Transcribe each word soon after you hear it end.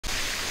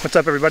What's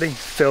up everybody?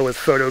 Phil with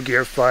Photo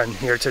Gear Fun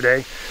here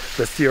today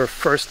with your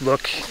first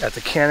look at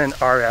the Canon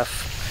RF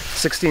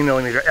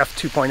 16mm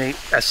f2.8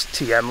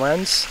 STM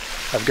lens.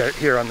 I've got it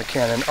here on the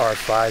Canon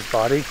R5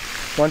 body.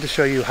 Wanted to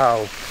show you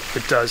how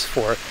it does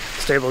for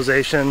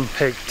stabilization.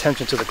 Pay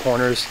attention to the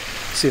corners,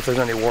 see if there's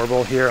any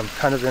warble here. I'm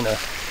kind of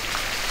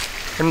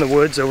in the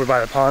woods over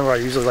by the pond where I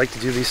usually like to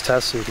do these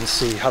tests so you can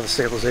see how the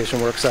stabilization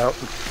works out.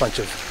 A bunch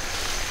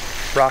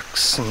of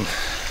rocks and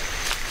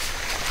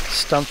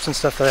stumps and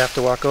stuff that I have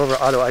to walk over.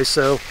 Auto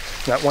ISO,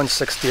 not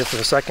 1/60th of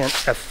a second,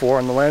 f4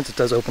 on the lens. It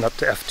does open up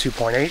to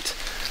f2.8.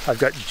 I've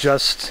got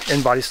just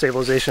in-body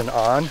stabilization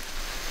on,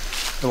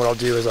 and what I'll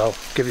do is I'll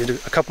give you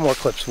a couple more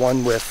clips,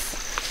 one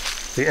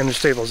with the image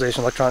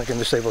stabilization, electronic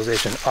image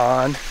stabilization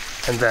on,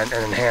 and then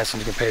an enhanced,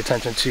 and you can pay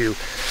attention to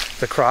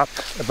the crop,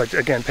 but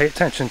again, pay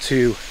attention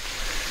to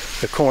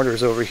the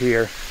corners over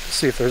here,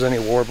 see if there's any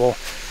warble.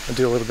 I'll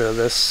do a little bit of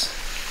this.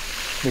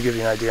 Let me give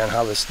you an idea on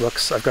how this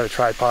looks. I've got a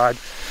tripod,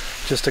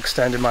 just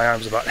extended, my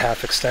arm's about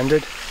half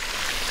extended.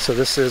 So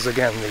this is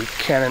again the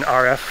Canon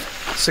RF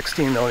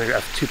 16mm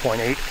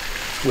f2.8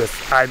 with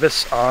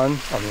IBIS on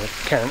the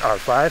Canon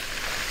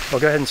R5. I'll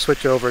go ahead and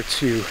switch over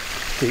to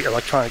the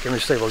electronic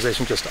image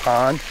stabilization just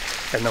on,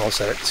 and then we'll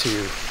set it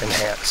to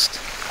enhanced.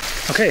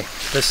 Okay,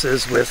 this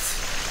is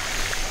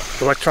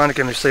with electronic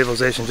image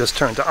stabilization just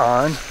turned to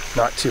on,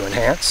 not to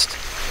enhanced.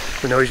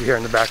 The noise you hear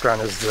in the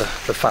background is the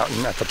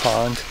fountain at the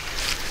pond.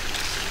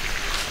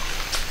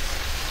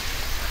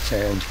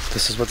 And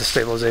this is what the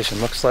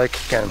stabilization looks like.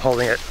 Again, I'm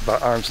holding it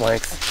about arm's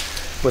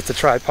length with the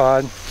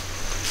tripod.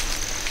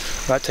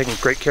 Not taking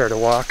great care to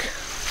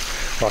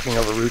walking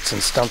over roots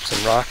and stumps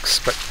and rocks,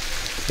 but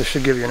this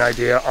should give you an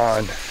idea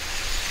on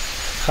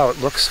how it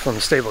looks from a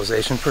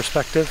stabilization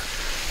perspective.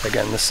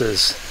 Again, this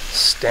is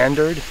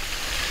standard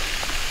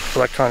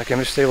electronic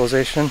image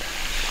stabilization.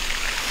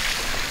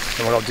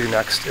 And what I'll do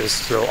next is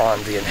throw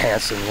on the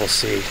enhanced, and we'll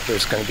see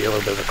there's going to be a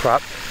little bit of a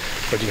crop,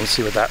 but you can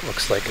see what that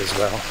looks like as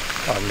well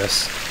on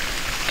this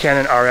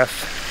Canon RF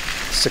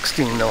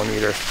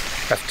 16mm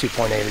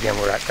f2.8. Again,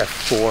 we're at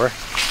f4.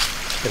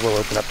 It will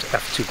open up to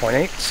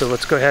f2.8. So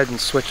let's go ahead and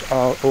switch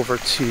over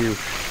to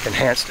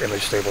enhanced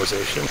image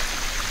stabilization.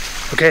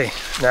 Okay,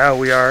 now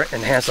we are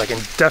enhanced. I can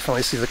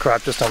definitely see the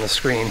crop just on the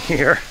screen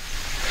here.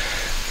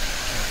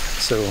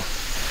 So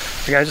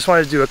again, I just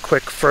wanted to do a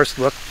quick first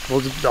look.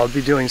 I'll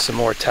be doing some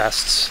more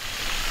tests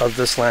of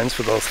this lens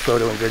for both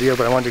photo and video,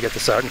 but I wanted to get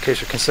this out in case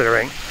you're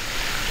considering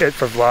it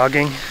for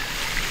vlogging.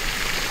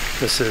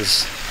 This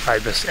is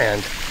IBIS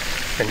and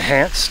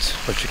enhanced,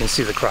 but you can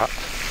see the crop.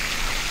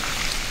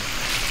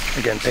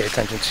 Again, pay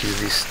attention to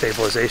the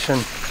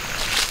stabilization.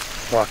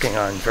 Walking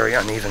on very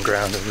uneven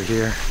ground over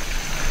here.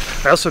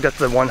 I also got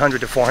the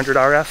 100 to 400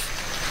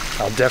 RF.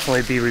 I'll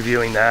definitely be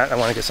reviewing that. I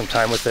want to get some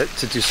time with it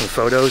to do some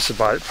photos. I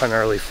bought it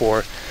primarily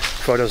for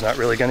photos, not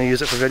really going to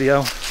use it for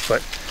video,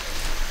 but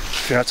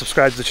if you're not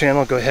subscribed to the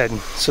channel, go ahead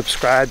and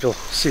subscribe. You'll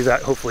see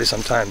that hopefully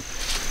sometime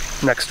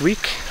next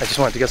week. I just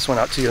wanted to get this one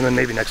out to you, and then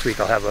maybe next week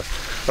I'll have a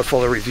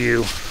fuller review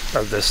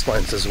of this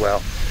lens as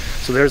well.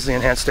 So there's the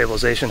enhanced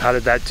stabilization. How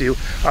did that do?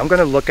 I'm going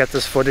to look at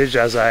this footage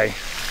as I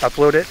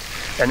upload it,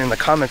 and in the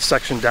comments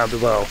section down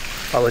below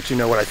I'll let you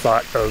know what I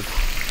thought of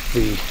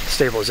the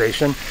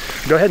stabilization.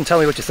 Go ahead and tell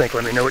me what you think.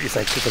 Let me know what you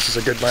think, if this is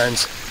a good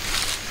lens.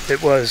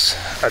 It was,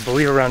 I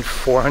believe, around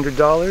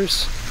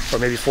 $400 or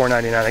maybe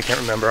 $499, I can't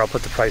remember. I'll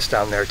put the price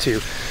down there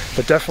too,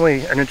 but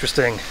definitely an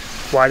interesting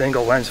wide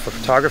angle lens for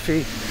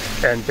photography,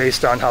 and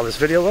based on how this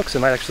video looks, it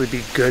might actually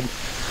be good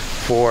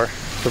for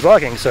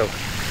vlogging. So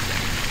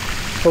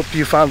hope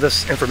you found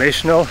this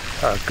informational.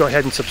 Go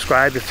ahead and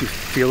subscribe if you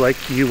feel like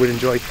you would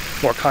enjoy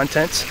more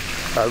content.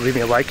 Leave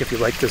me a like if you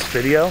like this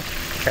video,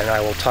 and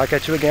I will talk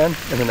at you again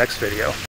in the next video.